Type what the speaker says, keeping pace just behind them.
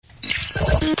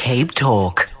Cape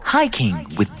Talk, hiking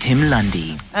with Tim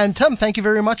Lundy. And Tim, thank you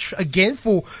very much again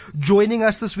for joining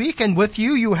us this week. And with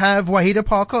you, you have Wahida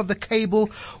Parker of the Cable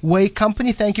Way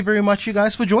Company. Thank you very much, you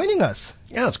guys, for joining us.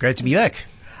 Yeah, it's great to be back.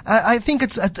 I think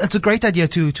it's a great idea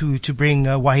to bring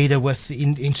Wahida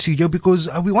in studio because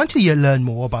we want to learn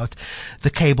more about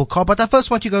the cable car. But I first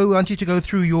want you to go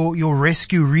through your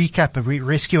rescue recap,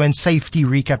 rescue and safety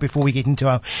recap before we get into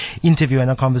our interview and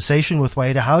our conversation with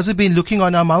Wahida. How's it been looking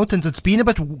on our mountains? It's been a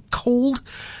bit cold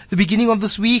the beginning of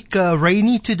this week,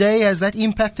 rainy today. Has that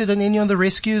impacted on any of the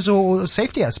rescues or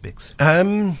safety aspects?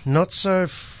 Not so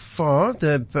far.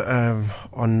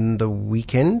 On the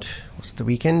weekend, what's the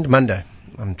weekend? Monday.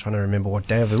 I'm trying to remember what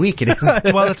day of the week it is.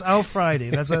 Well, it's our Friday.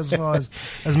 That's as far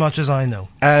as much as I know.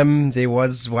 There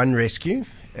was one rescue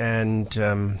and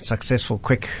successful,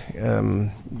 quick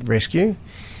rescue,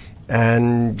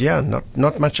 and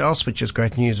not much else, which is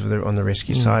great news on the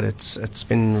rescue side. It's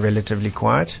been relatively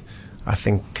quiet. I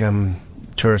think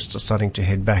tourists are starting to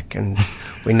head back, and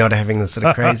we're not having this sort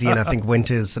of crazy. And I think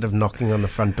winter is sort of knocking on the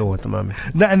front door at the moment.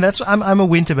 No, and I'm a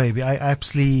winter baby.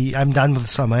 I'm done with the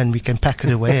summer, and we can pack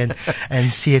it away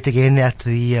and see it again at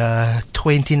the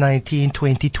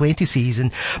 2019-2020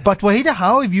 season. But Wahida,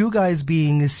 how have you guys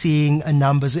been seeing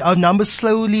numbers? Are numbers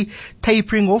slowly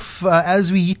tapering off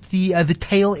as we hit the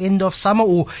tail end of summer,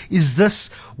 or is this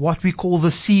what we call the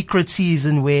secret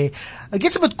season, where it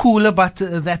gets a bit cooler, but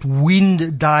that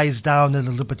wind dies down a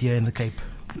little bit here in the Cape?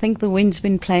 I think the wind's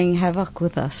been playing havoc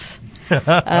with us.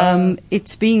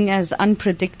 It's being as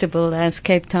unpredictable as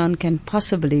Cape Town can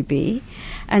possibly be.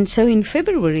 And so in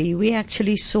February, we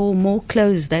actually saw more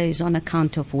closed days on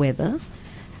account of weather,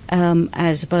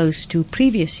 as opposed to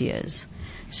previous years.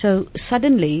 So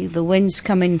suddenly, the winds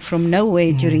come in from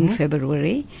nowhere during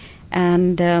February,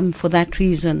 and for that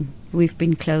reason, we've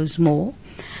been closed more.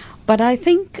 But I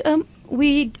think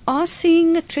we are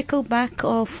seeing a trickle back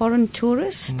of foreign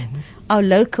tourists. Our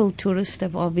local tourists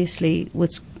have obviously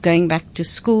was going back to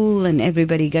school and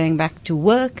everybody going back to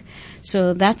work.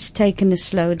 So that's taken a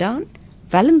slowdown.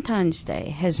 Valentine's Day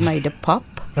has made a pop.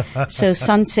 So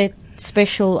Sunset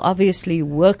Special obviously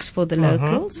works for the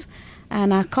locals.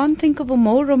 And I can't think of a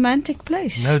more romantic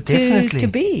place to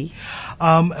be.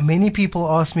 Many people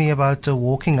ask me about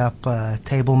walking up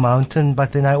Table Mountain,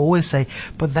 but then I always say,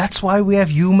 but that's why we have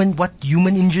what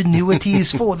human ingenuity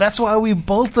is for. That's why we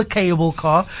built the cable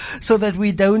car, so that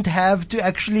we don't have to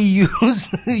actually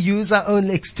use our own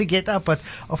legs to get up. But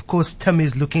of course, Tim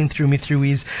is looking through me through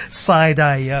his side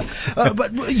eye.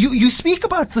 But you speak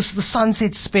about the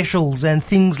Sunset Specials and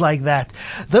things like that.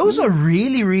 Those are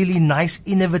really, really nice,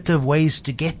 innovative ways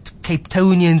to get Cape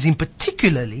Townians in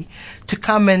particularly to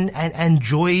come and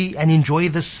enjoy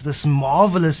this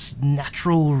marvelous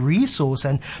natural resource.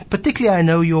 And particularly, I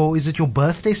know is it your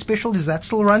birthday special? Is that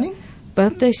still running?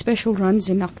 Birthday special runs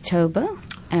in October,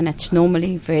 and it's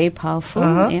normally very powerful.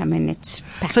 I mean, it's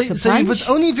packs a so punch. it's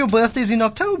only if your birthday's in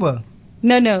October?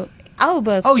 No. Our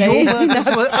birthday. Oh, your is in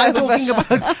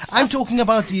October. I'm talking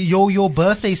about your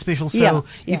birthday special. So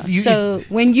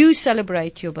when you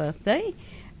celebrate your birthday,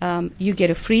 you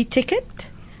get a free ticket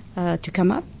to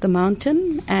come up the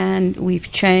mountain, and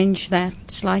we've changed that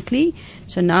slightly.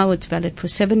 So now it's valid for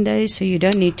 7 days, so you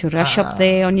don't need to rush up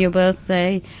there on your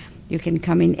birthday. You can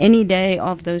come in any day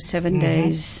of those 7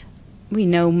 days. We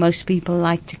know most people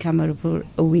like to come over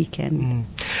a weekend.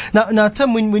 Now,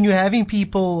 Tim, when you're having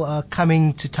people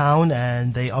coming to town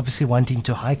and they obviously wanting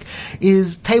to hike,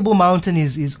 Table Mountain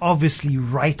is obviously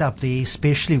right up there,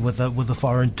 especially with the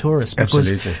foreign tourists,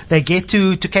 because they get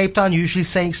to Cape Town usually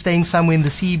staying somewhere in the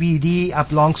CBD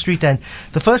up Long Street, and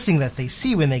the first thing that they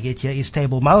see when they get here is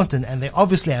Table Mountain, and they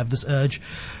obviously have this urge,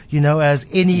 as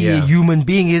any human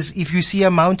being is, if you see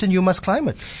a mountain, you must climb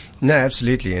it. No,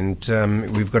 absolutely. And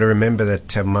we've got to remember that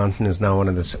Table Mountain is now one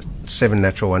of the 7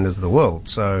 natural wonders of the world.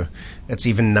 So it's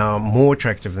even now more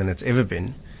attractive than it's ever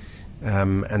been.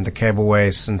 And the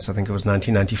Cableway, since I think it was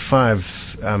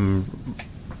 1995,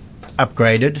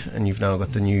 upgraded. And you've now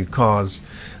got the new cars.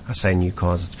 I say new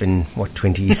cars, it's been,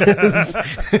 20 years?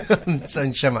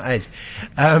 So show my age.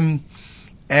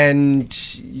 And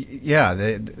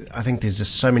I think there's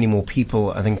just so many more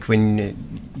people. I think when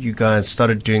you guys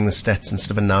started doing the stats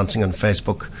instead of announcing on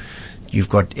Facebook, you've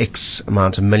got X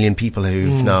amount of million people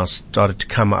who've now started to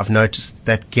come. I've noticed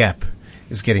that gap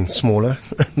is getting smaller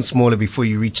and smaller before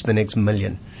you reach the next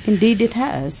million. Indeed it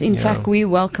has. In fact, we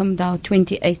welcomed our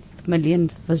 28th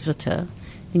millionth visitor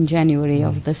in January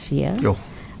of this year.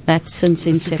 That's since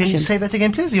inception. Can you say that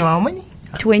again, please? How many?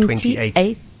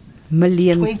 28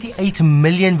 million. 28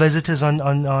 million visitors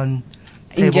on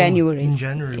In January. In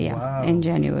January, Yeah, wow. in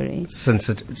January. Since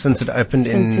it opened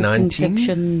Since in its 19.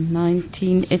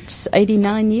 inception, it's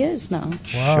 89 years now.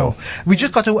 Wow. We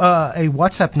just got a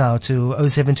WhatsApp now to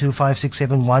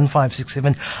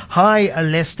 0725671567. Hi,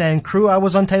 Lester and crew. I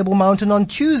was on Table Mountain on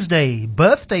Tuesday.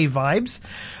 Birthday vibes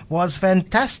was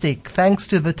fantastic. Thanks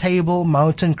to the Table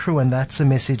Mountain crew. And that's a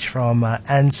message from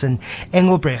Anson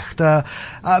Engelbrecht.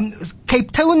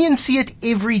 Cape Townians see it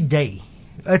every day.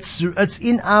 It's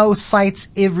in our sights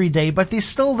every day, but there's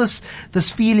still this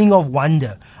feeling of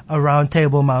wonder around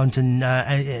Table Mountain,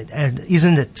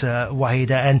 isn't it,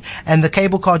 Wahida? And the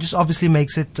cable car just obviously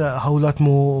makes it a whole lot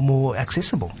more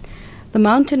accessible. The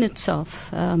mountain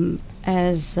itself,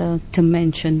 as Tim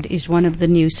mentioned, is one of the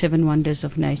new 7 wonders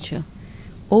of nature.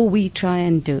 All we try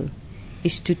and do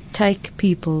is to take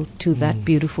people to that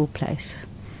beautiful place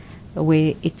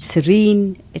where it's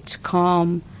serene, it's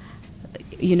calm.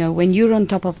 You know, when you're on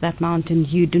top of that mountain,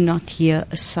 you do not hear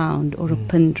a sound or a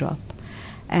pin drop.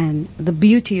 And the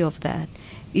beauty of that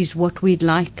is what we'd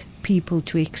like people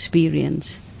to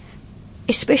experience,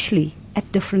 especially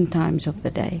at different times of the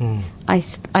day. I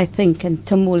think, and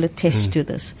Tim will attest to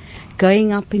this,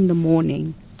 going up in the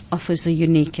morning offers a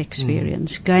unique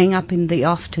experience. Going up in the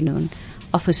afternoon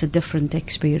offers a different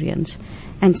experience.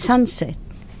 And sunset,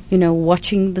 you know,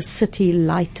 watching the city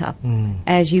light up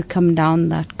as you come down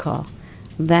that car,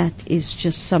 that is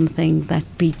just something that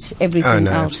beats everything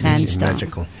else hands down.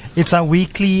 Magical. It's our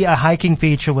weekly hiking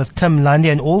feature with Tim Lundy,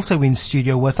 and also in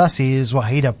studio with us is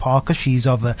Wahida Parker. She's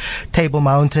of the Table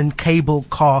Mountain Cable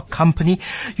Car Company.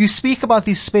 You speak about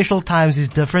these special times, these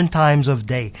different times of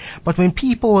day, but when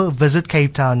people visit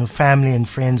Cape Town with family and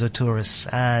friends or tourists,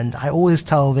 and I always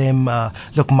tell them,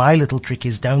 look, my little trick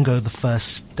is don't go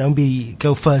first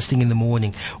thing in the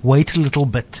morning. Wait a little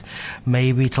bit,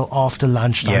 maybe till after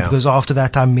lunchtime, because after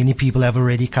that time many people have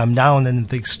already come down and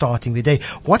they're starting the day.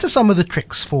 What are some of the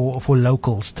tricks for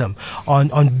locals, Tim,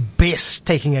 on best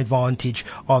taking advantage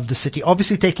of the city?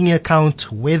 Obviously taking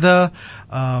account weather,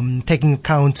 taking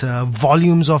account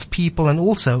volumes of people, and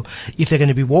also if they're going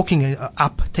to be walking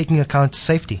up, taking account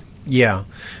safety. Yeah.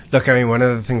 Look, I mean, one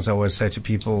of the things I always say to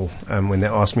people when they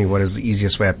ask me what is the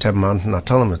easiest way up Table Mountain, I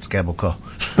tell them it's cable car.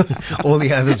 All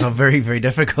the others are very, very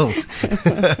difficult.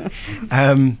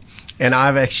 And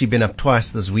I've actually been up twice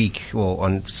this week.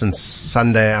 Since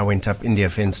Sunday, I went up India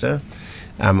Fenster,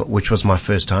 which was my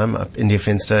first time up India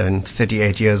Fenster in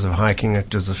 38 years of hiking.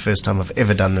 It was the first time I've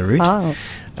ever done the route. Wow.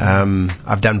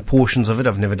 I've done portions of it.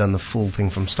 I've never done the full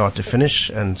thing from start to finish,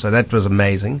 and so that was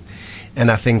amazing. And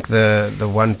I think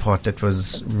the one part that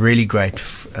was really great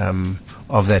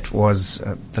of that was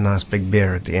the nice big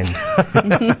beer at the end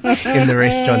in the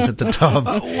restaurant at the top.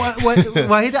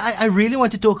 Wahida, I really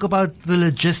want to talk about the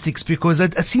logistics, because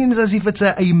it seems as if it's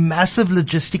a massive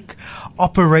logistic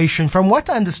operation. From what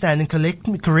I understand,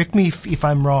 and correct me if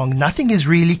I'm wrong, nothing is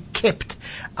really kept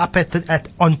up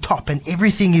on top, and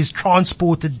everything is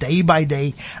transported day by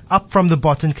day up from the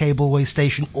bottom cableway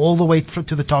station all the way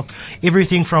to the top.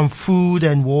 Everything from food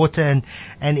and water and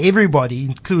everybody,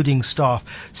 including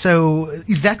staff. So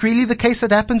is that really the case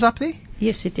that happens up there?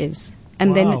 Yes, it is.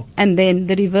 And Wow. then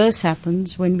the reverse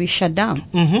happens when we shut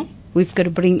down. We've got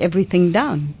to bring everything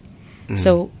down.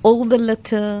 So all the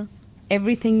litter,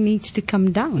 everything needs to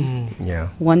come down. Yeah.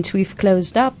 Once we've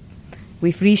closed up,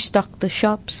 we've restocked the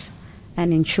shops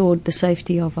and ensured the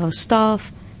safety of our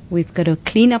staff. We've got to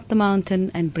clean up the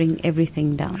mountain and bring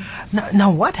everything down.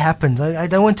 Now what happens? I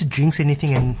don't want to jinx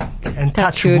anything and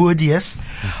touch wood, yes.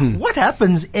 What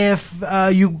happens if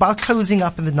you're about closing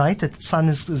up in the night, the sun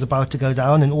is about to go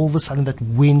down, and all of a sudden that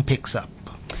wind picks up?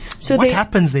 So what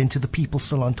happens then to the people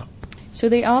still on top? So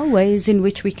there are ways in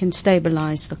which we can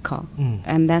stabilize the car,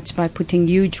 and that's by putting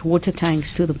huge water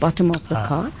tanks to the bottom of the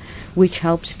car, which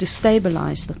helps to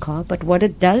stabilize the car. But what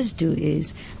it does do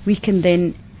is we can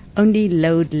then only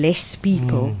load less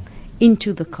people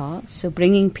into the car, so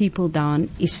bringing people down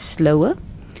is slower.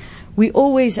 We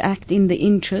always act in the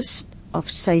interest of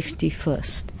safety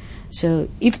first. So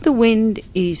if the wind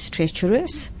is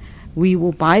treacherous, we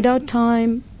will bide our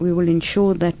time, we will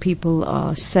ensure that people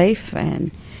are safe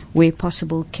and, where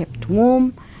possible, kept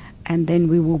warm, and then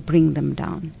we will bring them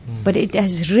down. But it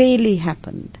has rarely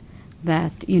happened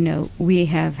that, we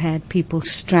have had people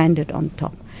stranded on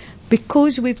top.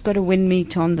 Because we've got a wind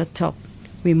meter on the top,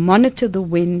 we monitor the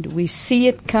wind, we see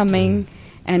it coming,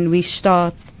 and we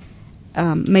start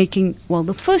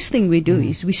the first thing we do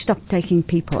is we stop taking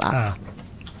people up.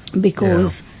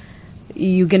 Because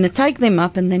you're going to take them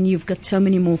up, and then you've got so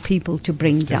many more people to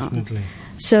bring down.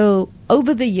 So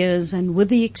over the years, and with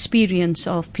the experience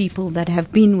of people that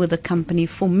have been with the company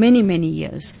for many, many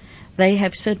years, they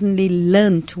have certainly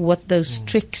learnt what those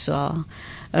tricks are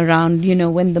around,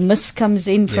 when the mist comes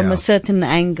in from a certain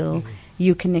angle,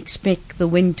 you can expect the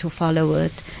wind to follow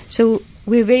it. So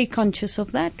we're very conscious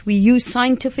of that. We use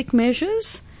scientific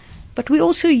measures, but we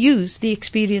also use the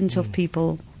experience of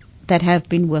people that have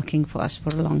been working for us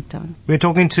for a long time. We're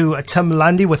talking to Tim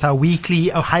Lundy with our weekly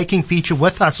hiking feature.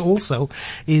 With us also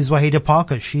is Wahida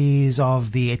Parker. She's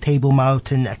of the Table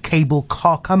Mountain Cable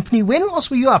Car Company. When last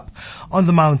were you up on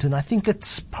the mountain? I think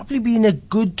it's probably been a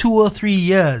good 2 or 3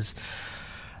 years.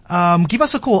 Give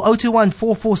us a call,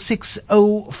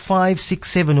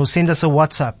 021-446-0567, or send us a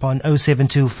WhatsApp on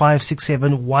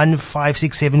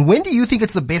 072-567-1567. When do you think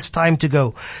it's the best time to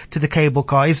go to the cable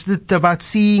car? Is it about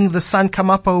seeing the sun come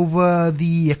up over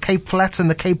the Cape Flats and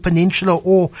the Cape Peninsula,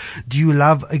 or do you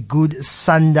love a good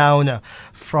sundowner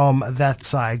from that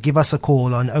side? Give us a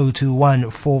call on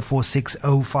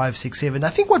 021-446-0567. I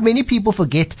think what many people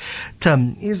forget,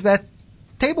 Tim, is that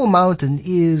Table Mountain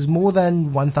is more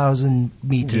than 1,000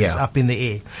 meters up in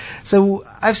the air. So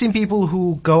I've seen people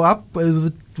who go up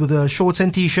with a shorts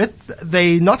and t-shirt.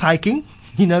 They're not hiking.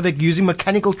 They're using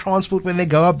mechanical transport when they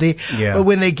go up there. Yeah. But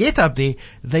when they get up there,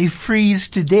 they freeze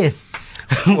to death.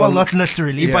 Well, not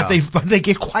literally, but they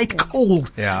get quite cold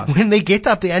when they get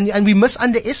up there. And we must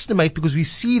underestimate, because we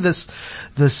see this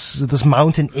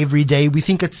mountain every day. We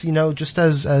think it's, just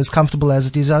as comfortable as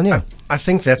it is down here. I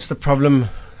think that's the problem.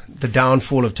 The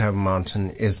downfall of Table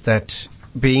Mountain is that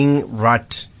the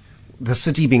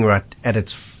city being right at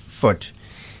its foot,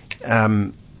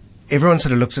 everyone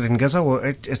sort of looks at it and goes, "Oh, well,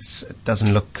 it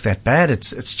doesn't look that bad.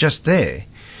 It's just there."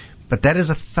 But that is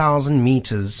 1,000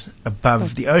 meters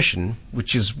above the ocean,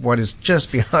 which is what is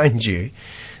just behind you.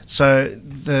 So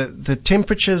the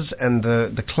temperatures and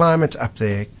the climate up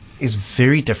there is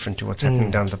very different to what's happening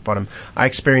down at the bottom. I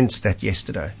experienced that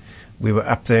yesterday. We were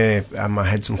up there. I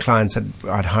had some clients that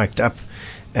I'd hiked up,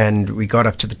 and we got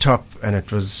up to the top, and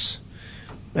it was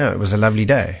a lovely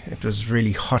day. It was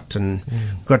really hot, and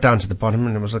got down to the bottom,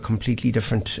 and it was a completely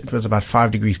different. It was about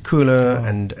 5 degrees cooler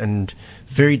and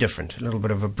very different. A little bit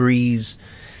of a breeze.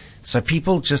 So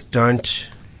people just don't.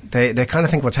 They kind of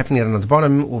think what's happening at the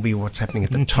bottom will be what's happening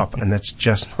at the top, and that's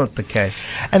just not the case.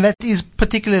 And that is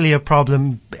particularly a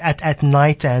problem at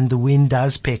night, and the wind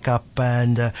does pick up,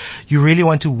 and you really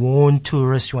want to warn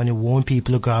tourists, you want to warn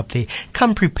people who go up there,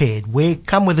 come prepared.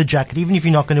 Come with a jacket, even if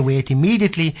you're not going to wear it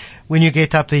immediately. When you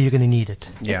get up there, you're going to need it.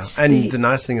 Yeah, and the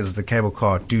nice thing is the cable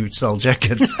car do sell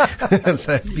jackets,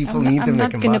 so if people need them, they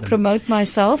can buy them. I'm not going to promote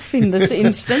myself in this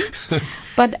instance,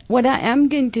 but what I am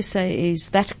going to say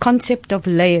is that concept of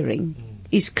layering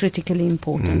is critically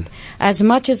important. As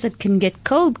much as it can get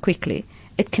cold quickly,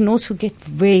 it can also get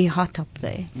very hot up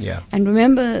there. Yeah. And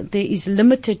remember, there is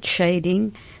limited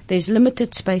shading, there's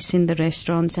limited space in the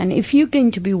restaurants, and if you're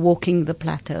going to be walking the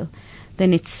plateau,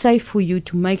 then it's safe for you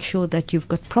to make sure that you've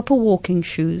got proper walking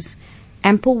shoes,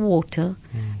 ample water,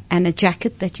 and a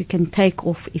jacket that you can take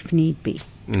off if need be.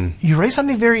 You raised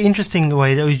something very interesting,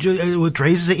 Wade. It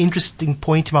raises an interesting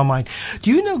point in my mind.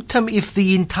 Do you know, Tim, if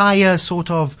the entire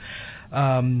sort of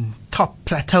top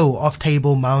plateau of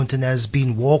Table Mountain has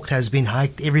been walked, has been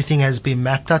hiked, everything has been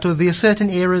mapped out, or there are certain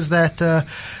areas that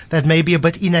may be a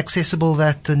bit inaccessible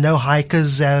that no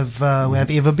hikers have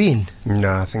ever been?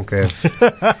 No, I think it's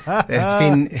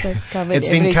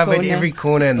been covered every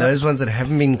corner, and those ones that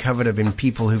haven't been covered have been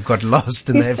people who've got lost,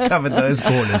 and they've covered those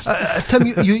corners. Tim,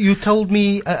 you told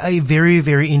me a very,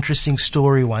 very interesting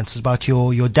story once about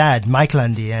your dad, Mike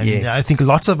Lundy, and yes. I think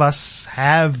lots of us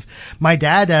have. My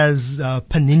dad has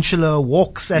peninsular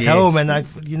walks at home, and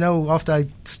after I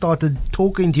started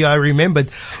talking to you, I remembered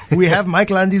we have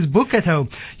Mike Lundy's book at home.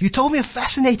 You told me a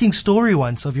fascinating story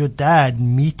once of your dad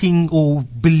meeting, or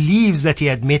believes that he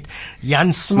had met,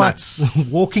 Jan Smuts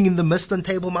walking in the mist on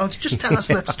Table Mountain. Just tell us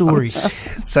that story.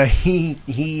 So he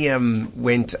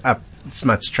went up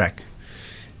Smuts track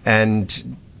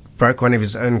and broke one of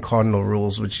his own cardinal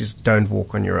rules, which is don't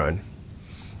walk on your own.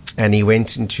 And he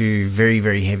went into very,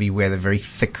 very heavy weather, very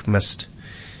thick mist.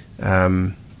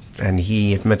 And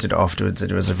he admitted afterwards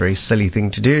that it was a very silly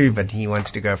thing to do, but he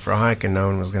wanted to go for a hike and no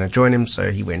one was going to join him,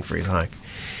 so he went for his hike.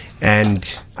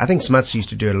 And I think Smuts used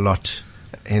to do it a lot,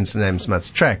 hence the name Smuts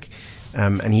Track.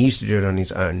 And he used to do it on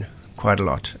his own quite a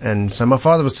lot. And so my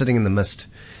father was sitting in the mist,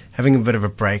 having a bit of a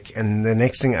break, and the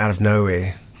next thing, out of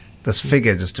nowhere, this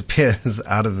figure just appears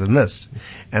out of the mist.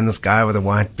 And this guy with a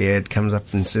white beard comes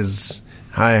up and says,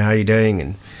 "Hi, how you doing?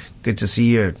 And good to see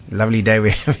you. Lovely day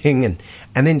we're having,"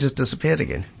 and then just disappeared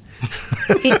again.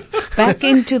 Back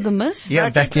into the mist? Yeah,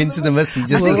 back into the mist. He I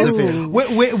just think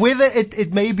disappeared. whether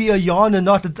it may be a yarn or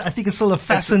not, I think it's still a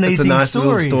fascinating It's a nice story.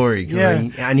 little story. Yeah.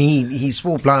 And he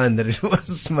swore blind that it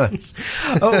was Smuts.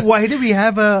 Wahida, we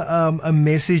have a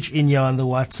message in here on the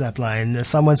WhatsApp line.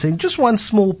 Someone saying, just one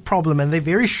small problem, and they're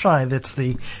very shy. That's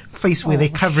the face where they're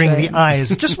covering the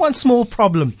eyes. Just one small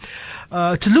problem.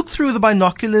 To look through the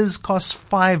binoculars costs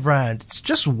R5. It's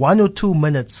just 1 or 2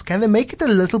 minutes. Can they make it a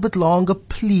little bit longer,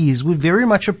 please? We'd very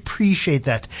much appreciate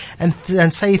that. And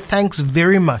say thanks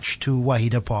very much to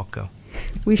Wahida Parker.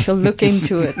 We shall look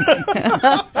into it.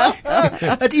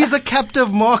 It is a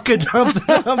captive market.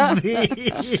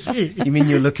 You mean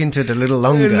you look into it a little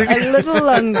longer? A little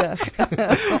longer.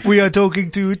 We are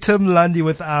talking to Tim Lundy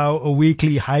with our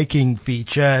weekly hiking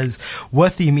features.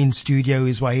 With him in studio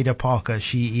is Wahida Parker.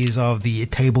 She is of the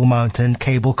Table Mountain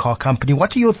Cable Car Company.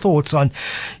 What are your thoughts on,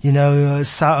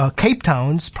 Cape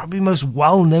Town's probably most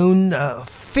well-known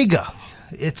figure?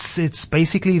 It's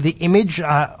basically the image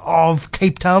of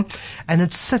Cape Town, and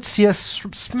it sits here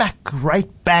smack right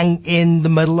bang in the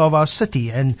middle of our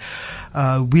city. And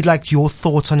we'd like your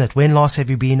thoughts on it. When last have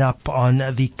you been up on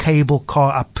the cable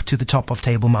car up to the top of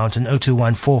Table Mountain?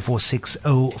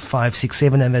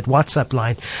 021-446-0567, and that WhatsApp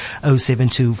line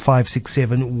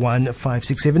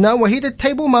 072-567-1567. Now, Wahida,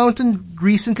 Table Mountain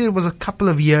recently, it was a couple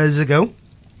of years ago,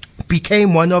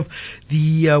 became one of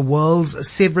the world's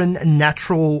 7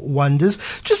 natural wonders.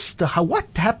 Just what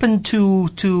happened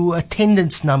to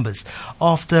attendance numbers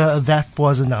after that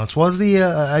was announced? Was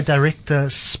there a direct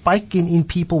spike in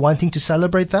people wanting to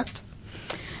celebrate that?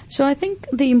 So I think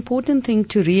the important thing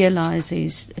to realize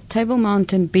is Table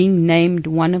Mountain being named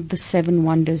one of the 7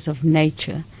 wonders of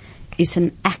nature is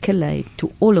an accolade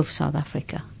to all of South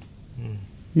Africa,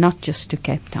 not just to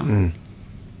Cape Town.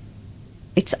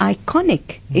 It's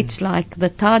iconic. It's like the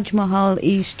Taj Mahal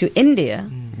is to India.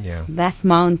 Yeah. That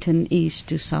mountain is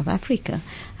to South Africa.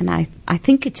 And I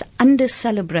think it's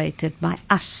under-celebrated by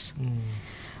us.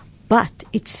 But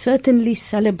it's certainly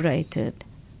celebrated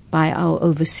by our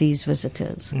overseas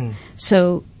visitors.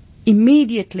 So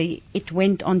immediately it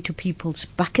went onto people's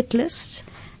bucket lists,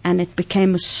 and it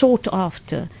became a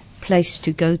sought-after place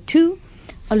to go to,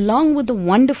 along with the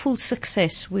wonderful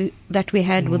success that we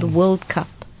had with the World Cup.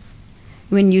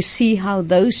 When you see how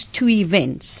those 2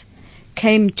 events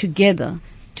came together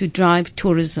to drive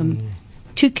tourism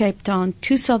to Cape Town,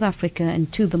 to South Africa,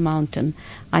 and to the mountain,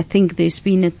 I think there's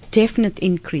been a definite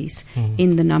increase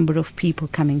in the number of people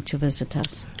coming to visit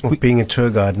us. Well, being a tour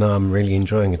guide now, I'm really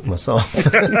enjoying it myself.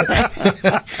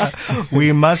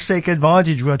 We must take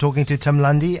advantage. We are talking to Tim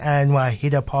Lundy and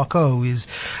Wahida Parker, who is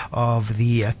of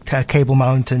the Cable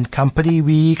Mountain Company.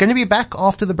 We're going to be back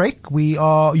after the break. You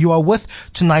are with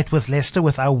Tonight with Lester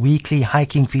with our weekly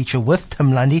hiking feature with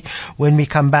Tim Lundy. When we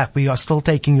come back, we are still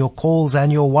taking your calls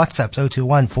and your WhatsApps,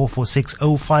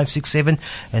 021-446-0567,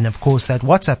 and of course that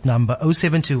WhatsApp number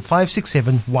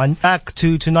 072-567-1. Back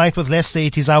to Tonight with Lester.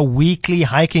 It is our weekly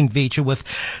hiking feature with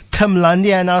Tim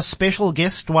Lundy and our special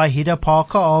guest Wahida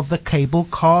Parker of the Cable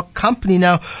Car Company.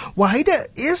 Now, Wahida,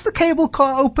 is the cable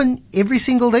car open every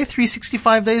single day,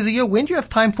 365 days a year? When do you have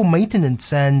time for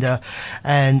maintenance and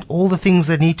all the things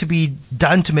that need to be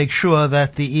done to make sure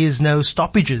that there is no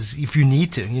stoppages if you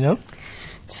need to,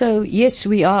 So, yes,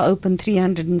 we are open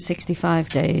 365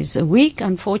 days a week.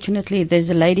 Unfortunately, there's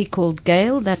a lady called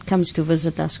Gail that comes to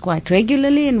visit us quite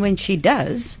regularly, and when she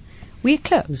does, we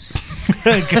close.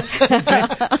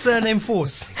 Surname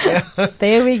Force.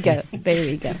 There we go.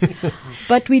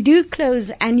 But we do close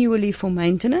annually for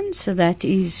maintenance. So that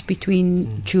is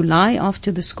between July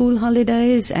after the school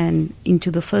holidays and into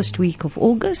the first week of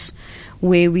August,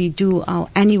 where we do our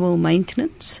annual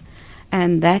maintenance.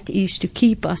 And that is to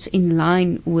keep us in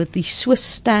line with the Swiss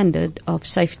standard of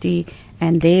safety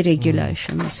and their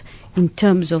regulations in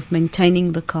terms of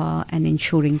maintaining the car and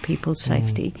ensuring people's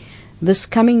safety. This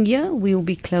coming year, we'll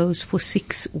be closed for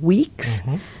 6 weeks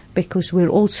because we're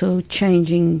also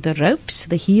changing the ropes,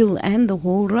 the heel and the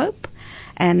haul rope,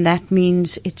 and that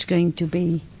means it's going to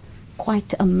be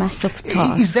quite a massive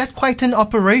task. Is that quite an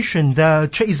operation?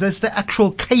 Is this the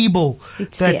actual cable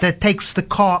that takes the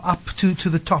car up to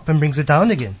the top and brings it down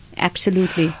again?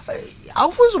 Absolutely. I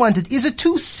always wondered, is it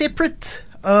 2 separate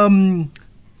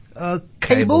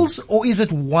cables, or is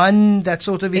it one that's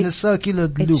sort of in a circular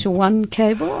loop? It's one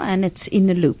cable and it's in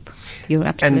a loop. You're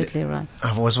absolutely right.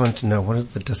 I've always wanted to know, what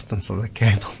is the distance of the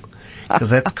cable? Because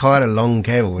that's quite a long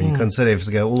cable when you consider if it's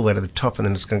to go all the way to the top and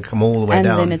then it's going to come all the way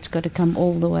down. And then it's got to come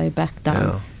all the way back down.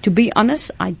 Yeah. To be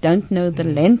honest, I don't know the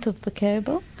length of the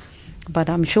cable, but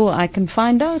I'm sure I can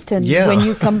find out. And when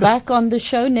you come back on the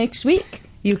show next week,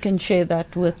 you can share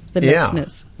that with the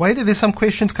listeners. Wait, there's some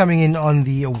questions coming in on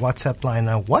the WhatsApp line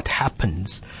now. What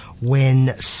happens when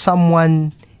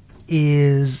someone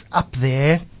is up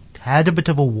there, had a bit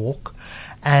of a walk,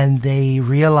 and they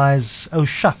realize, oh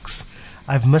shucks,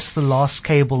 I've missed the last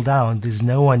cable down. There's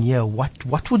no one here.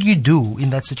 What would you do in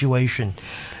that situation?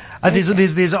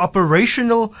 There's an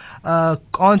operational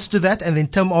answer to that, and then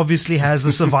Tim obviously has the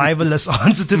survivalist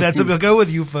answer to that. So we'll go with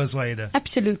you first, Waida.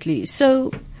 Absolutely.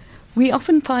 So we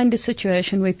often find a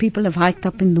situation where people have hiked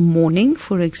up in the morning,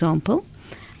 for example,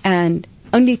 and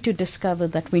only to discover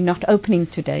that we're not opening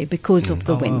today because of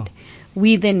the wind. Wow.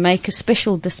 We then make a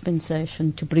special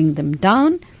dispensation to bring them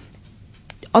down,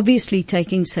 obviously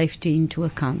taking safety into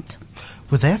account.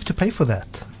 Would they have to pay for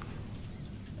that?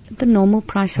 The normal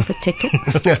price of a ticket.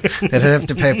 They don't have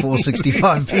to pay for all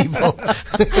 65 people.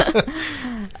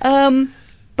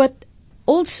 But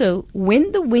also,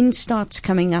 when the wind starts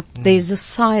coming up, there's a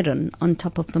siren on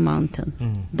top of the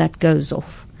mountain that goes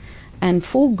off. And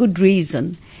for good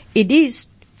reason. It is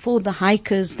for the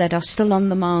hikers that are still on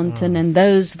the mountain and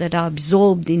those that are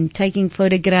absorbed in taking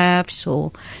photographs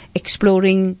or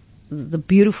exploring the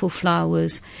beautiful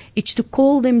flowers. It's to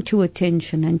call them to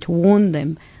attention and to warn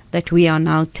them that we are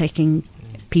now taking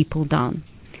people down.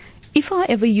 If,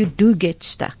 however, you do get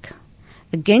stuck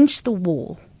against the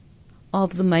wall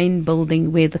of the main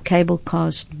building where the cable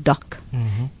cars dock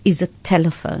is a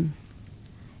telephone.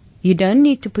 You don't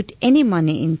need to put any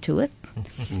money into it.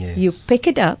 Yes. You pick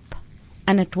it up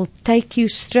and it will take you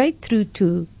straight through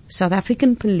to South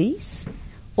African Police,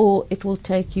 or it will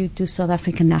take you to South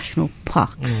African National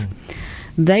Parks.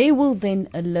 They will then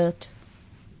alert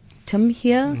Tim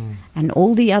here and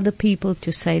all the other people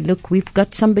to say, look, we've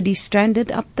got somebody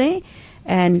stranded up there,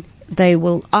 and they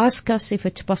will ask us if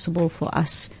it's possible for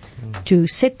us to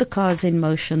set the cars in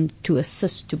motion to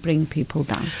assist to bring people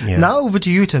down. Yeah. Now over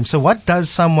to you, Tim. So what does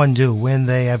someone do when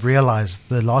they have realized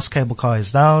the last cable car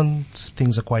is down,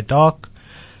 things are quite dark,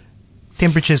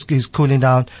 temperature is cooling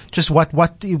down? Just what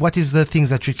is the things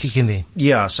that should kick in there?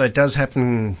 Yeah, so it does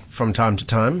happen from time to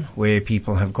time where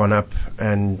people have gone up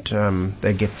and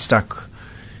they get stuck,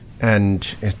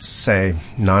 and it's, say,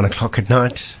 9 o'clock at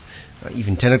night,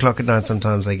 even 10 o'clock at night.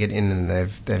 Sometimes they get in and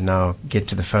they've now get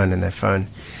to the phone in their phone.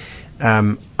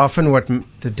 Often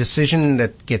the decision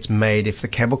that gets made, if the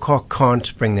cable car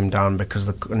can't bring them down because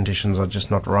the conditions are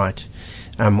just not right,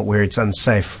 where it's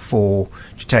unsafe to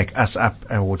take us up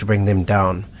or to bring them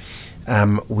down,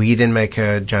 we then make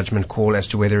a judgment call as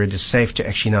to whether it is safe to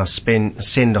actually now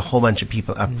send a whole bunch of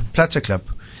people up Platteklip,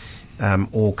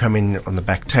 or come in on the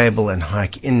back table and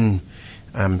hike in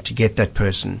to get that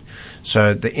person.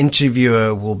 So the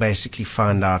interviewer will basically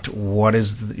find out what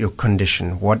is your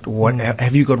condition.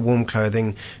 Have you got warm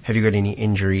clothing? Have you got any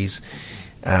injuries?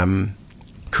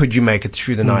 Could you make it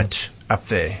through the night up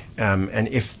there? And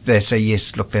if they say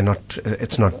yes, look,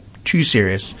 it's not too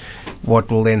serious,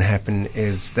 what will then happen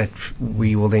is that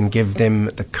we will then give them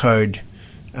the code.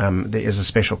 There is a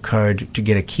special code to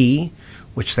get a key,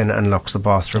 which then unlocks the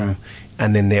bathroom,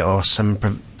 and then there are some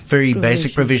very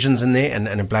basic provisions in there, and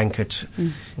a blanket.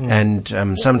 And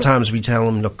sometimes we tell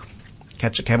them, look,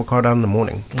 catch a cable car down in the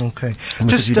morning. Okay.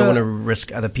 Because you don't want to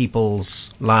risk other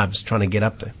people's lives trying to get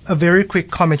up there. A very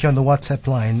quick comment here on the WhatsApp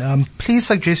line. Please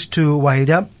suggest to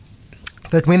Waida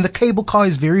that when the cable car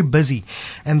is very busy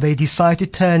and they decide to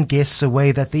turn guests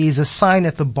away, that there is a sign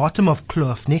at the bottom of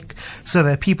Kloofnik so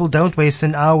that people don't waste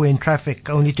an hour in traffic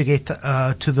only to get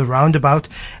to the roundabout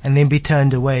and then be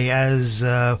turned away, as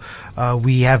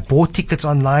we have bought tickets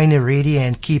online already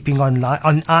and keeping an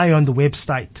eye on the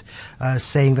website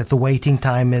saying that the waiting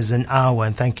time is an hour.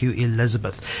 And thank you,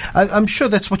 Elizabeth. I'm sure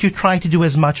that's what you try to do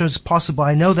as much as possible.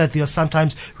 I know that there are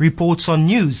sometimes reports on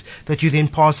news that you then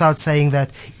pass out saying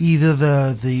that either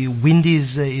the wind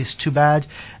is too bad,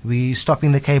 we're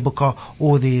stopping the cable car,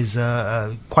 or there's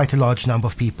quite a large number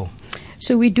of people.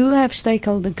 So we do have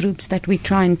stakeholder groups that we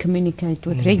try and communicate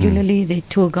with regularly. They're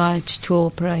tour guides, tour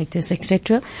operators,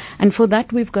 etc. And for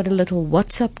that we've got a little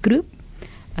WhatsApp group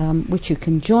which you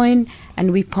can join,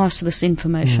 and we pass this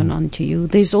information on to you.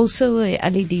 There's also a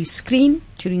LED screen.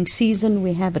 During season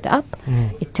we have it up.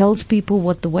 It tells people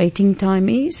what the waiting time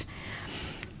is.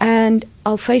 And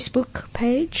our Facebook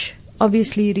page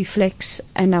obviously reflects,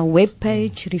 and our web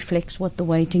page reflects what the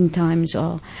waiting times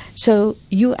are. So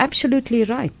you're absolutely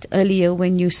right earlier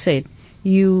when you said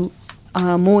you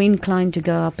are more inclined to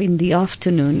go up in the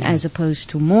afternoon as opposed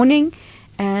to morning,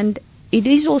 and it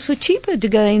is also cheaper to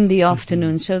go in the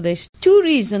afternoon. So there's two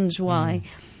reasons why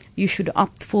you should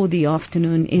opt for the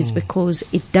afternoon, is because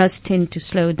it does tend to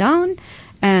slow down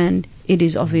and it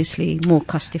is obviously more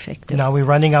cost effective. Now we're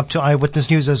running up to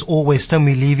Eyewitness News as always. Tim,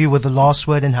 we leave you with the last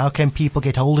word, and how can people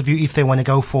get hold of you if they want to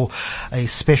go for a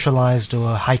specialized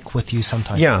or a hike with you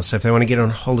sometime? Yeah, so if they want to get on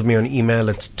hold of me on email,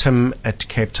 it's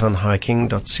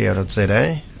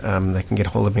tim@capetownhiking.co.za. They can get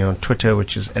hold of me on Twitter,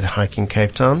 which is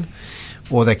 @hikingcapetown,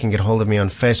 or they can get hold of me on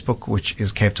Facebook, which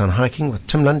is Cape Town Hiking with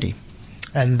Tim Lundy.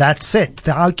 And that's it.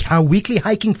 Our weekly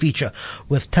hiking feature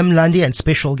with Tim Lundy and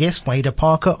special guest Maida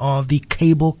Parker of the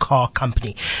Cable Car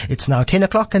Company. It's now 10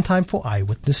 o'clock and time for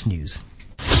Eyewitness News.